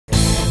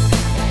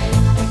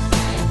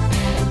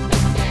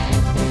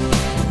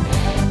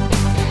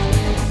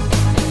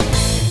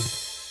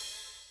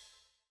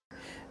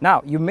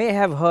Now, you may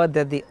have heard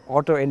that the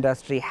auto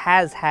industry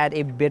has had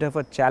a bit of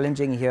a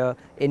challenging year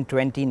in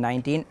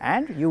 2019,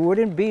 and you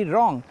wouldn't be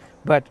wrong.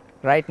 But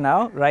right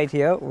now, right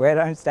here where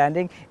I'm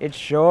standing, it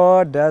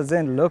sure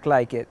doesn't look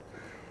like it.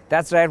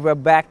 That's right, we're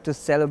back to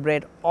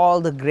celebrate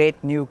all the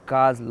great new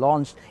cars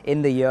launched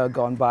in the year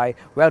gone by.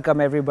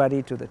 Welcome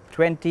everybody to the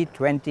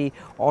 2020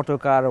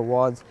 Autocar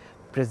Awards,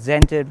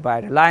 presented by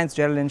Reliance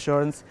General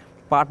Insurance,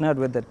 partnered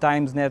with the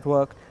Times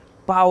Network,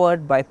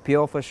 powered by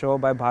Pure for Sure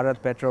by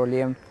Bharat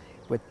Petroleum,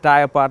 with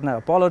tire partner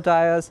Apollo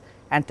Tires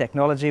and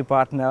technology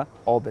partner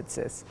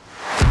Orbitsys.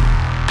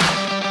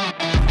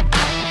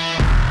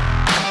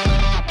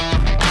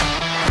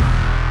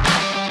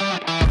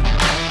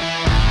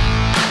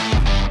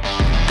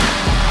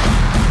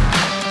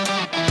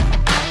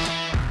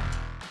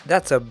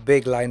 That's a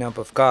big lineup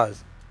of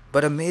cars,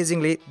 but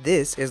amazingly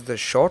this is the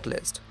short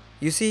list.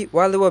 You see,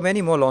 while there were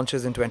many more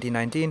launches in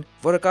 2019,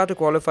 for a car to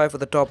qualify for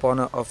the top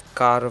honor of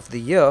Car of the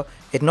Year,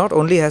 it not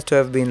only has to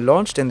have been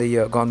launched in the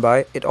year gone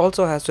by, it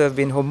also has to have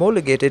been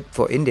homologated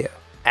for India.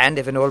 And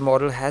if an old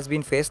model has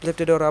been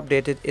facelifted or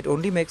updated, it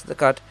only makes the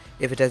cut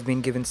if it has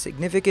been given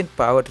significant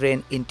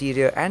powertrain,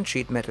 interior and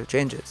sheet metal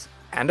changes.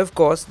 And of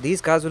course,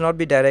 these cars will not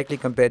be directly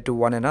compared to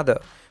one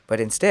another, but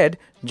instead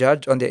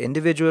judged on their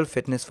individual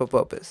fitness for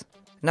purpose.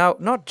 Now,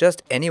 not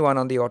just anyone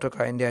on the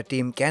Autocar India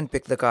team can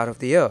pick the Car of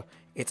the Year.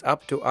 It's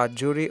up to our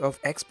jury of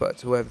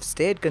experts who have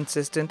stayed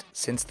consistent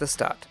since the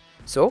start.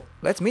 So,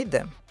 let's meet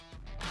them.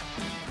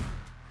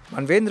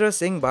 Manvendra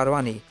Singh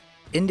Barwani,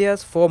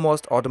 India's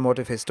foremost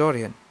automotive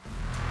historian.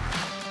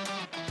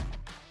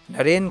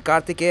 Naren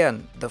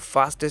Karthikeyan, the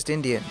fastest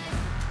Indian.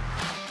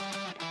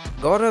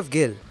 Gaurav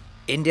Gill,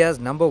 India's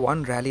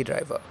 #1 rally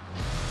driver.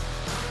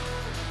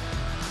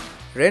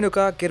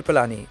 Renuka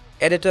Kirpalani,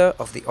 editor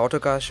of the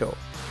Autocar Show.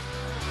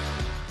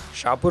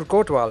 Shapur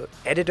Kotwal,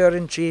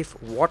 Editor-in-Chief,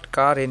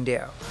 Autocar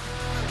India.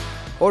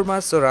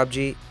 Hormaz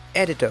Sorabji,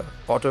 Editor,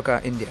 Autocar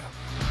India.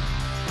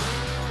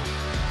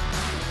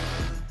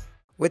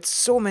 With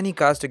so many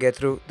cars to get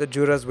through, the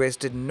jurors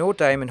wasted no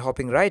time in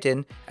hopping right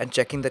in and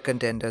checking the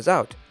contenders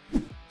out.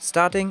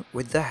 Starting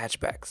with the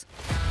hatchbacks.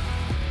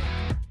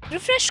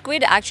 Refresh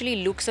Squid actually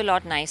looks a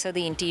lot nicer.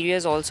 The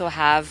interiors also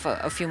have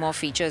a few more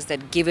features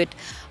that give it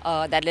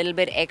that little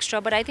bit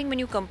extra. But I think when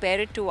you compare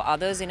it to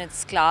others in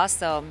its class,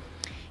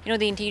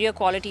 the interior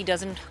quality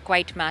doesn't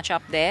quite match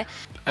up there.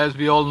 As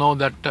we all know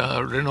that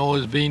Renault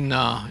has been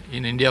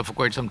in India for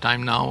quite some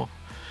time now.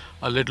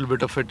 A little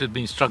bit of it has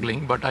been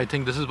struggling, but I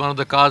think this is one of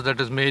the cars that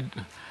has made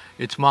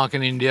its mark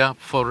in India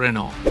for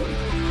Renault.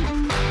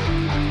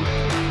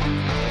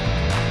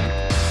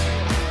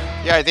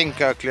 Yeah, I think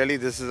clearly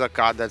this is a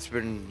car that's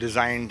been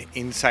designed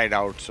inside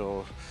out,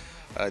 so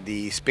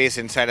the space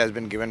inside has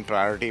been given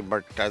priority,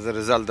 but as a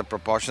result the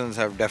proportions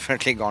have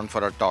definitely gone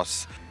for a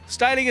toss.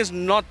 Styling is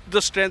not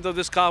the strength of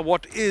this car.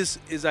 What is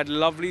that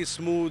lovely,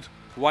 smooth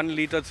 1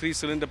 litre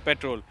 3-cylinder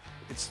petrol.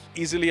 It's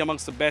easily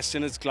amongst the best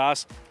in its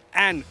class,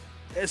 and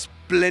there's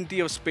plenty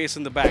of space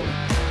in the back.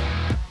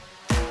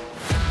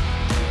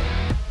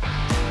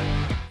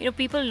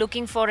 People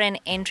looking for an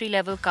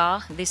entry-level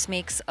car, this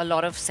makes a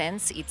lot of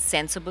sense. It's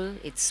sensible,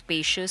 it's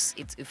spacious,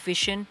 it's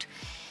efficient.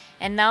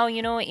 And now,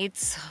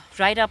 it's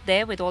right up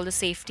there with all the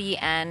safety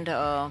and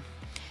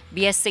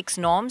BS6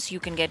 norms.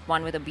 You can get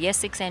one with a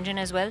BS6 engine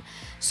as well.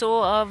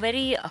 So a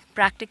very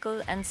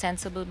practical and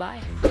sensible buy.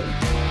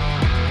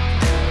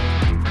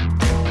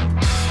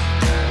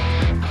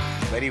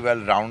 Very well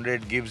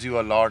rounded, gives you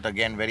a lot,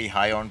 again very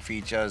high on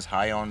features,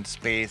 high on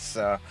space.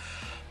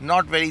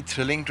 Not very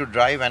thrilling to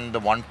drive, and the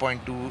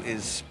 1.2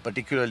 is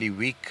particularly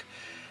weak.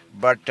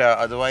 But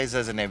otherwise,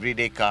 as an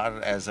everyday car,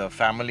 as a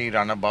family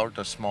runabout,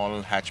 a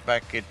small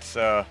hatchback,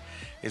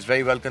 it's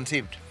very well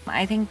conceived.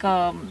 I think,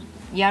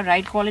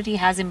 ride quality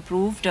has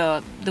improved.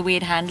 The way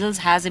it handles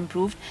has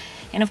improved.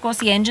 And of course,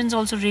 the engine's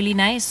also really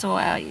nice. So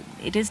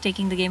it is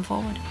taking the game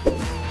forward.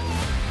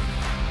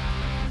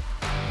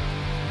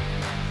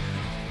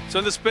 So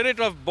in the spirit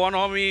of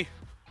bonhomie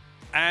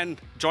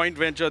and joint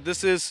venture,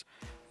 this is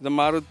the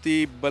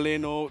Maruti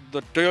Baleno,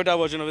 the Toyota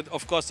version of it,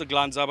 of course the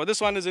Glanza. But this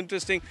one is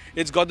interesting.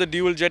 It's got the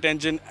dual jet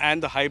engine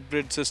and the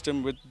hybrid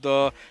system with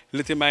the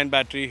lithium-ion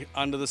battery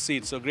under the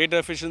seat. So greater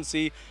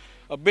efficiency,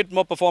 a bit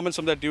more performance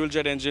from that dual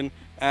jet engine.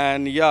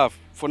 And yeah,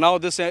 for now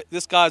this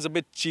car is a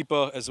bit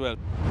cheaper as well.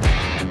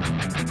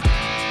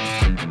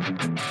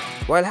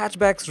 While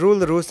hatchbacks rule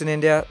the roost in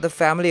India, the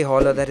family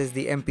hauler, that is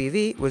the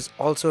MPV, was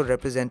also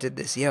represented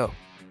this year.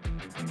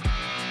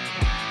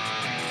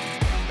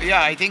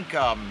 Yeah, I think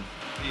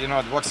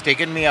what's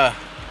taken me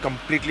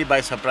completely by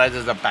surprise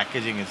is the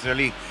packaging. It's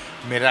really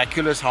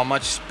miraculous how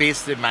much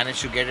space they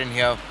managed to get in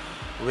here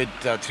with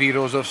 3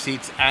 rows of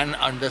seats and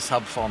under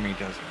sub 4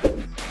 meters.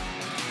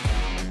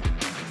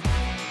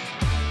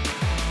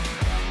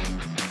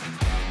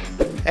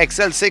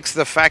 XL6,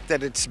 the fact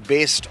that it's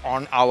based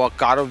on our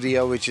car of the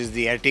year, which is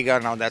the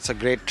Ertiga, now that's a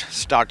great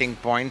starting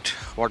point.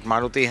 What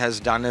Maruti has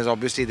done is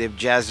obviously they've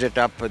jazzed it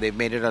up, they've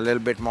made it a little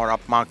bit more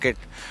upmarket,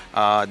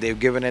 they've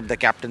given it the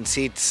captain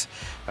seats.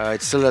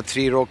 It's still a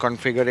 3-row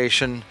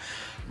configuration,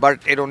 but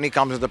it only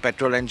comes with a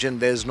petrol engine.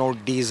 There's no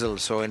diesel,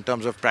 so in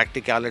terms of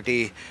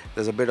practicality,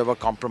 there's a bit of a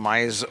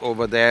compromise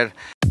over there.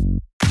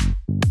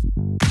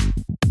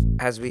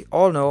 As we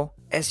all know,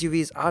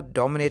 SUVs are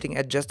dominating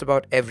at just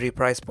about every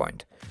price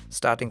point,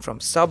 starting from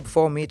sub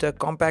 4-meter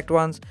compact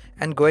ones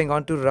and going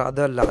on to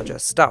rather larger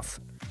stuff.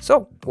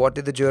 So, what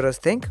did the jurors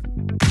think?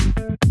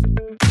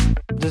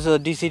 This is a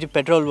DC to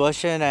petrol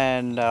version,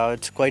 and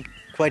it's quite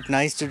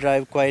nice to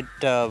drive, quite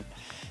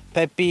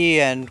peppy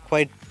and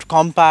quite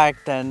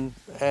compact, and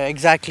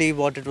exactly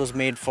what it was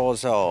made for.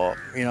 So,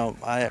 you know,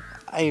 I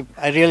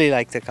really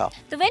like the car.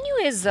 The venue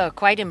is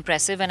quite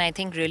impressive, and I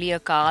think really a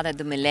car that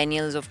the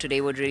millennials of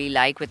today would really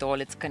like, with all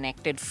its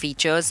connected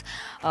features.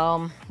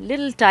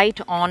 Little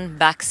tight on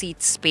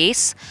backseat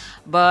space,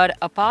 but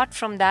apart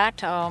from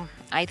that,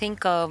 I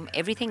think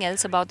everything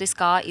else about this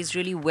car is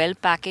really well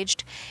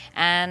packaged,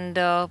 and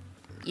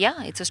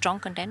yeah, it's a strong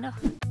contender.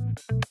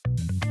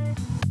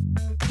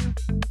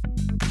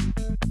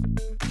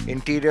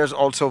 Interiors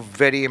also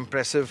very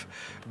impressive,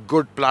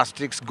 good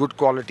plastics, good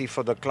quality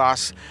for the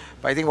class.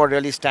 But I think what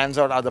really stands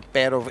out are the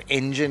pair of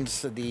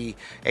engines the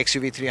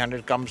XUV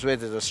 300 comes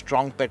with. Is a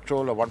strong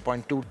petrol, a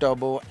 1.2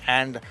 turbo,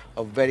 and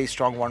a very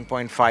strong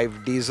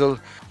 1.5 diesel.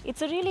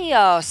 It's a really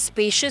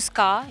spacious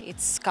car.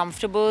 It's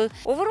comfortable.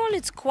 Overall,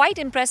 it's quite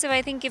impressive.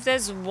 I think if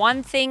there's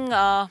one thing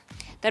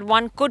that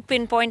one could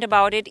pinpoint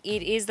about it,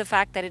 it is the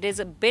fact that it is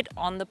a bit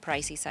on the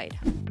pricey side.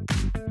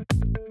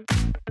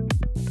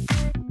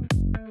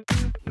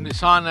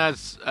 Nissan,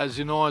 as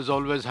you know, has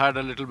always had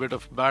a little bit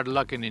of bad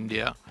luck in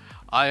India.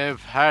 I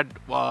have had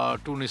 2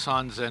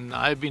 Nissans and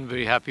I've been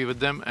very happy with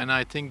them, and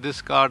I think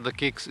this car, the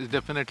Kicks, is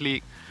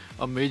definitely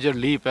a major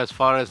leap as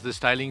far as the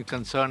styling is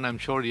concerned. I'm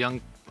sure young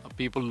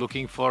people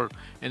looking for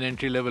an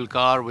entry-level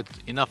car with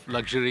enough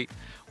luxury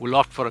will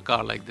opt for a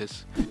car like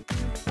this.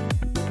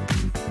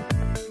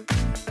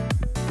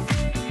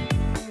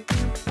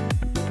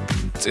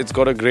 It's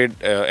got a great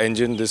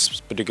engine. This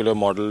particular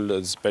model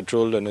is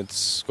petrol, and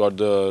it's got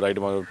the right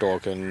amount of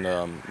torque and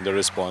the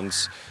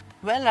response.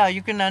 Well,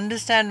 you can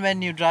understand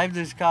when you drive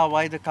this car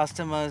why the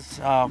customers,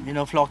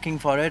 flocking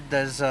for it.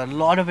 There's a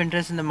lot of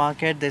interest in the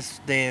market.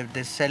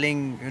 They're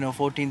selling,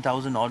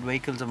 14,000 odd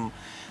vehicles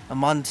a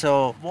month.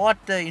 So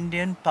what the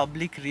Indian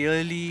public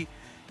really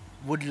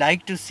would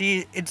like to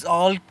see, it's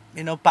all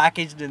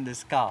packaged in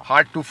this car.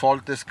 Hard to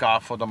fault this car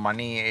for the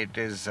money. It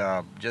is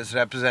just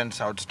represents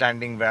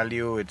outstanding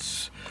value.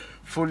 It's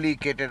fully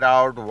kitted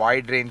out,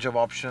 wide range of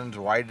options,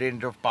 wide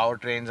range of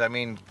powertrains. I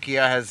mean,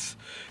 Kia has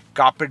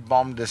carpet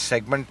bombed this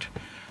segment,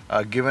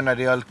 given a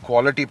real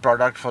quality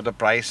product for the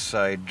price.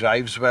 It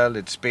drives well,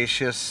 it's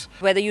spacious.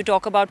 Whether you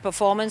talk about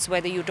performance,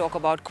 whether you talk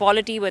about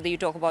quality, whether you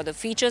talk about the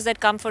features that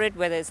come for it,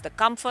 whether it's the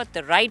comfort,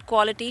 the ride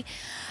quality,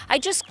 I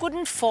just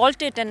couldn't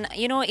fault it. And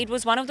it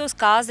was one of those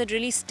cars that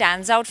really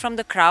stands out from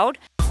the crowd.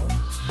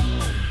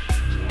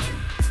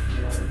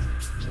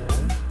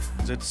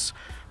 It's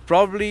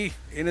probably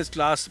in its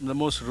class the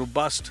most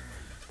robust,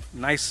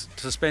 nice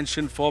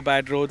suspension for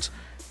bad roads,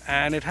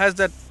 and it has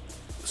that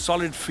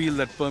solid feel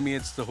that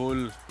permeates the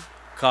whole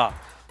car.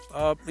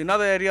 In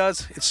other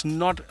areas, it's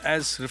not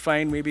as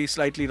refined, maybe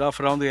slightly rough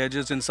around the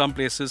edges in some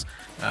places.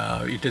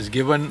 It has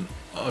given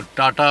a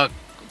Tata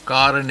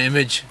car an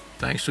image,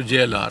 thanks to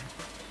JLR,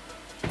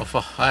 of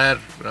a higher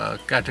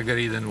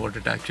category than what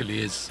it actually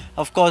is.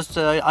 Of course,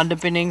 the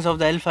underpinnings of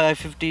the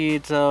L550,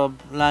 it's a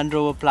Land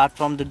Rover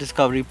platform, the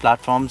Discovery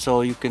platform,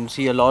 so you can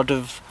see a lot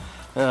of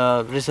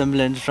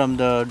resemblance from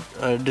the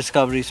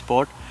Discovery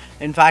Sport.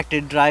 In fact,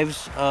 it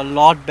drives a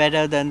lot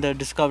better than the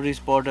Discovery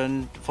Sport,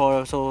 and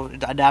so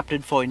it's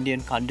adapted for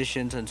Indian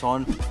conditions and so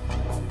on.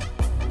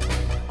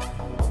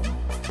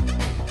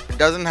 It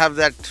doesn't have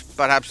that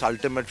perhaps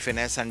ultimate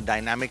finesse, and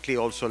dynamically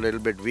also a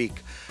little bit weak.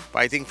 But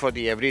I think for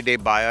the everyday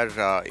buyer,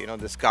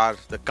 this car,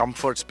 the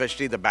comfort,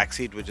 especially the back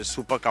seat, which is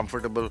super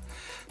comfortable,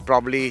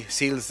 probably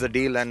seals the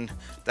deal, and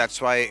that's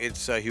why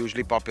it's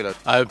hugely popular.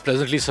 I'm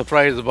pleasantly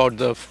surprised about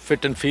the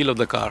fit and feel of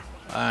the car,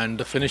 and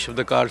the finish of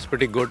the car is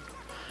pretty good,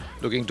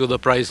 looking to the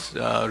price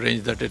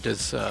range that it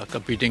is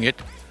competing it.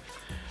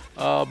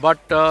 But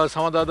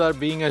some of the other,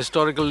 being a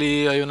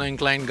historically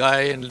inclined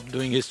guy and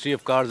doing history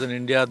of cars in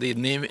India, the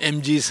name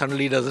MG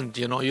suddenly doesn't,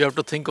 you have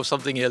to think of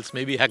something else.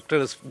 Maybe Hector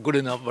is good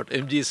enough, but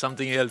MG is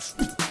something else.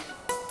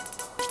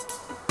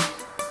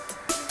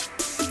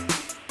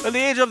 Well, the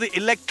age of the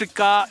electric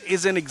car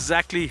isn't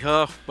exactly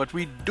here, but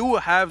we do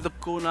have the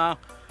Kona,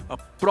 a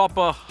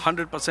proper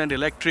 100%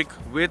 electric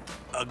with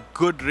a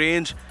good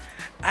range,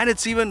 and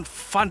it's even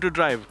fun to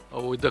drive.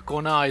 With the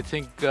Kona, I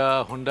think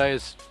Hyundai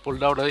has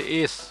pulled out an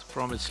ace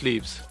from its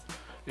sleeves.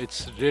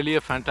 It's really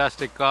a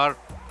fantastic car,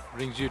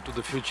 brings you to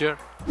the future.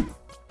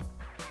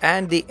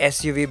 And the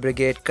SUV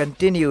brigade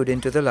continued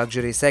into the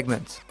luxury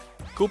segments.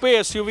 Coupe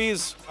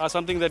SUVs are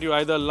something that you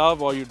either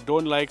love or you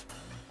don't like,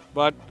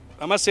 but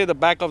I must say the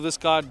back of this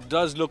car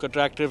does look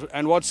attractive,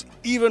 and what's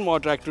even more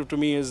attractive to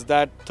me is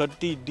that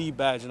 30D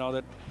badge.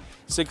 That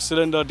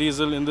 6-cylinder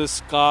diesel in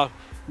this car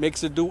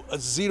makes it do a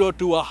 0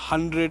 to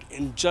 100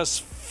 in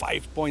just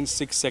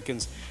 5.6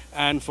 seconds.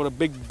 And for a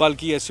big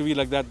bulky SUV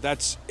like that,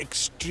 that's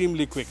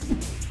extremely quick.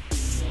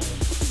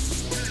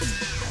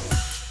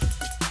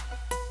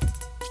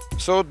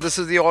 So this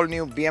is the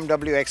all-new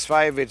BMW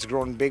X5. It's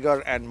grown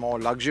bigger and more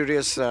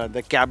luxurious.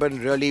 The cabin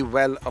really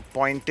well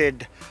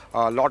appointed.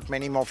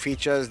 Many more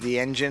features. The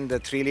engine, the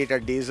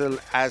 3-litre diesel,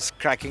 as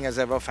cracking as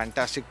ever.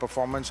 Fantastic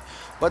performance.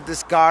 But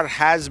this car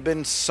has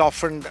been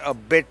softened a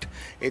bit.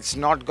 It's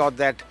not got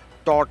that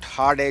taut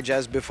hard edge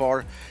as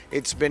before.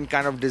 It's been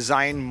kind of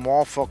designed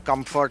more for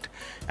comfort,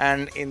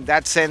 and in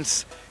that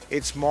sense,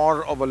 it's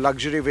more of a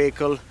luxury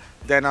vehicle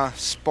than a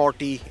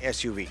sporty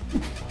SUV.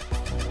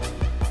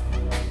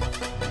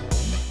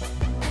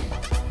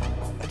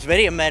 It's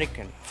very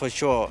American for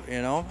sure,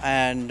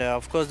 and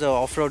of course the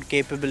off-road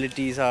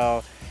capabilities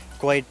are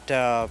quite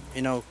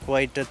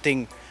quite a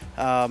thing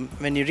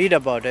when you read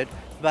about it,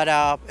 but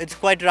it's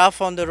quite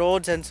rough on the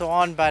roads and so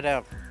on,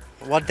 but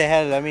what the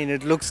hell, I mean,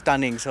 it looks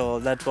stunning, so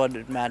that's what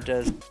it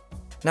matters.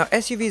 Now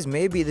SUVs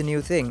may be the new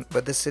thing,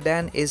 but the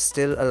sedan is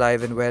still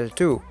alive and well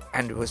too,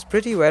 and was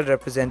pretty well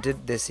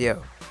represented this year.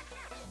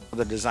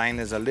 The design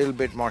is a little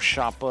bit more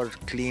sharper,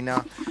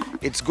 cleaner.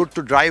 It's good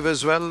to drive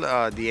as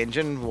well. The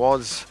engine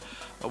was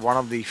one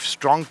of the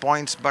strong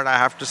points, but I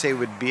have to say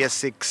with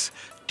BS6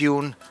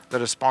 tune, the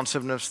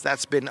responsiveness,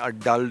 that's been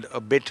dulled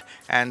a bit,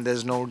 and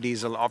there's no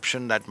diesel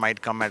option that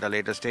might come at a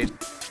later stage.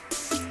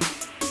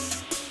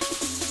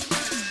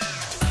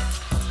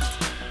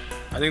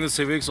 I think the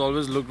Civics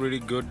always look really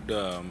good.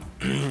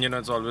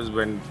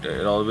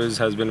 It always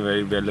has been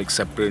very well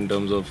accepted in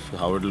terms of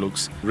how it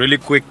looks. Really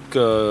quick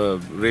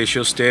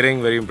ratio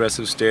steering, very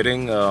impressive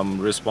steering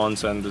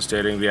response and the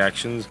steering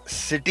reactions.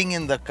 Sitting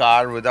in the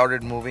car without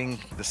it moving,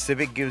 the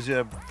Civic gives you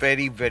a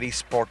very, very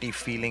sporty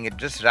feeling. It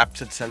just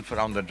wraps itself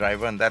around the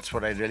driver, and that's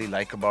what I really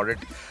like about it.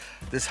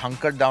 This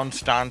hunkered down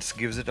stance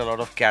gives it a lot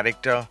of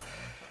character.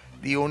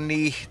 The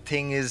only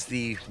thing is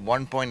the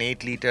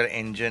 1.8 litre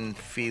engine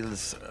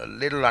feels a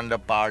little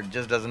underpowered,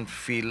 just doesn't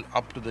feel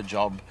up to the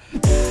job.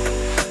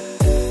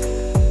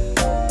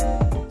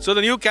 So the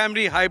new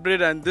Camry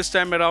Hybrid, and this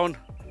time around,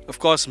 of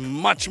course,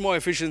 much more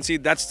efficiency.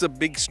 That's the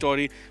big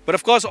story. But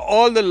of course,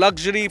 all the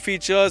luxury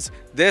features,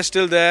 they're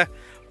still there.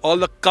 All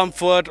the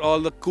comfort, all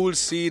the cool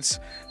seats,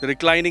 the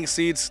reclining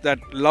seats, that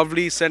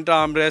lovely center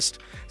armrest.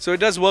 So it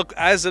does work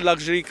as a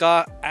luxury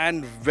car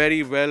and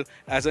very well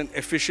as an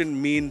efficient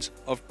means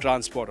of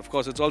transport. Of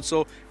course, it's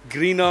also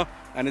greener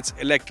and it's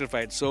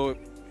electrified. So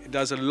it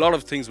does a lot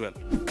of things well.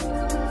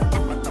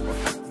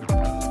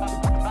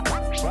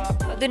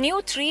 The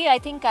new 3, I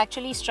think,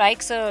 actually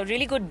strikes a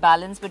really good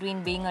balance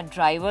between being a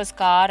driver's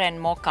car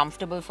and more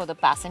comfortable for the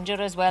passenger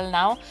as well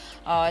now.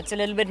 It's a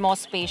little bit more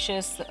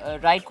spacious,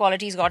 ride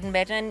quality has gotten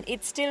better, and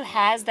it still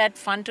has that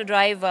fun to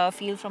drive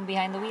feel from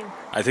behind the wheel.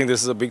 I think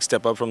this is a big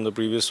step up from the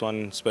previous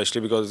one,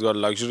 especially because it's got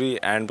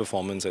luxury and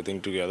performance, I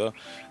think, together.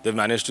 They've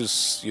managed to,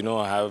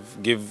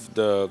 give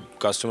the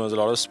customers a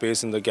lot of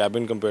space in the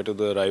cabin compared to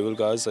the rival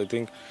cars. I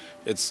think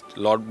it's a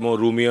lot more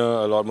roomier,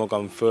 a lot more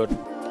comfort.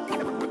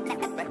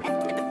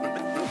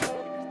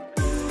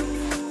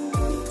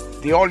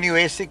 The all-new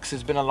A6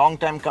 has been a long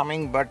time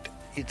coming, but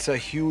it's a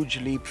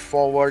huge leap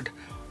forward.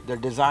 The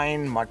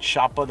design much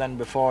sharper than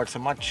before. It's a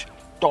much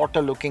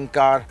tauter looking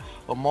car,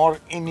 a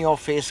more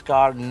in-your-face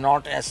car,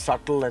 not as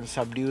subtle and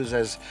subdued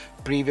as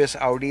previous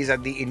Audis,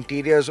 and the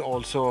interiors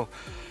also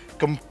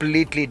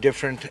completely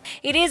different.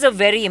 It is a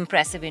very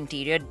impressive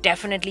interior,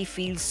 definitely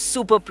feels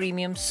super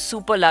premium,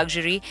 super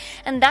luxury,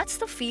 and that's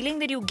the feeling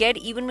that you get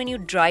even when you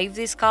drive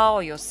this car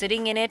or you're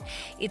sitting in it.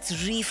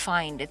 It's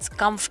refined, it's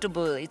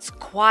comfortable, it's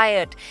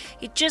quiet.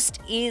 It just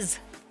is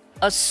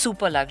a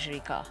super luxury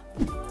car.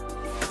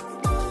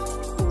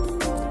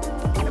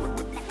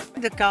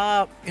 The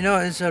car,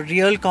 is a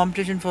real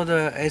competition for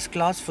the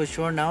S-Class for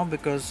sure now,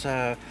 because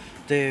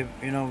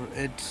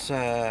it's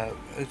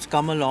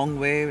come a long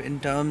way in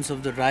terms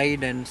of the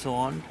ride and so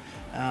on,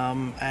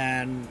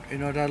 and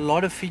there are a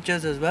lot of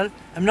features as well.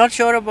 I'm not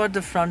sure about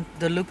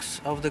the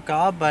looks of the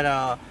car,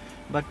 but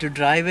to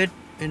drive it,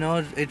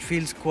 it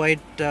feels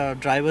quite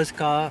driver's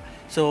car.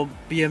 So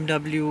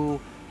BMW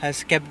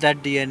has kept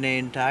that DNA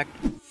intact.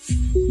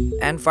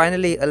 And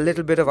finally, a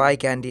little bit of eye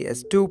candy,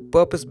 as 2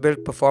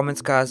 purpose-built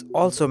performance cars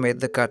also made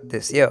the cut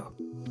this year.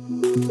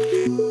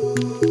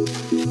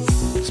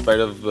 In spite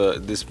of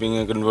this being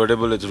a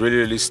convertible, it's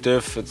really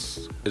stiff.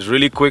 It's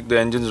really quick. The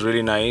engine's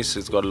really nice.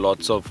 It's got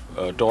lots of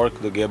torque.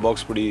 The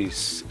gearbox pretty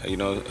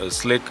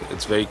slick.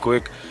 It's very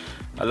quick.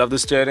 I love the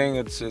steering.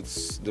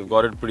 They've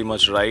got it pretty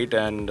much right,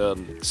 and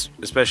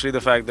especially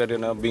the fact that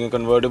being a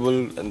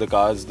convertible and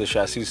the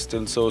chassis is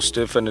still so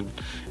stiff, and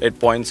it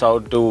points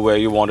out to where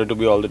you want it to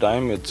be all the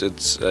time. I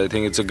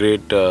think it's a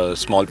great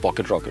small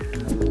pocket rocket.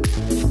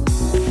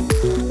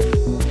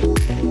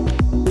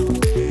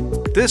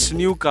 This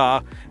new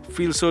car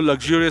feels so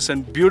luxurious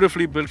and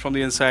beautifully built from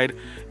the inside.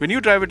 When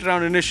you drive it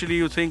around initially,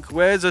 you think,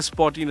 where's the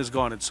sportiness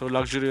gone? It's so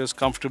luxurious,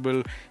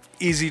 comfortable,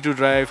 easy to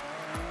drive,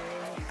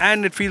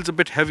 and it feels a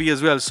bit heavy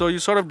as well. So you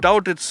sort of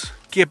doubt its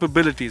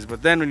capabilities,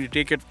 but then when you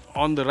take it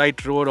on the right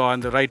road or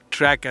on the right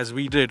track, as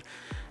we did,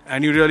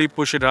 and you really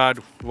push it hard,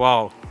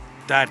 wow,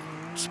 that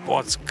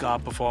sports car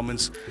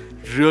performance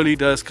really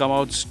does come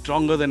out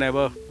stronger than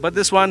ever. But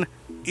this one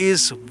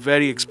is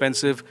very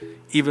expensive,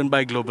 even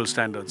by global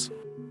standards.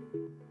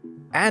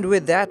 And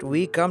with that,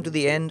 we come to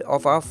the end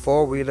of our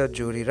four-wheeler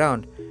jury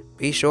round.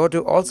 Be sure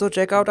to also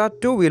check out our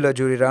two-wheeler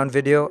jury round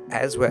video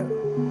as well.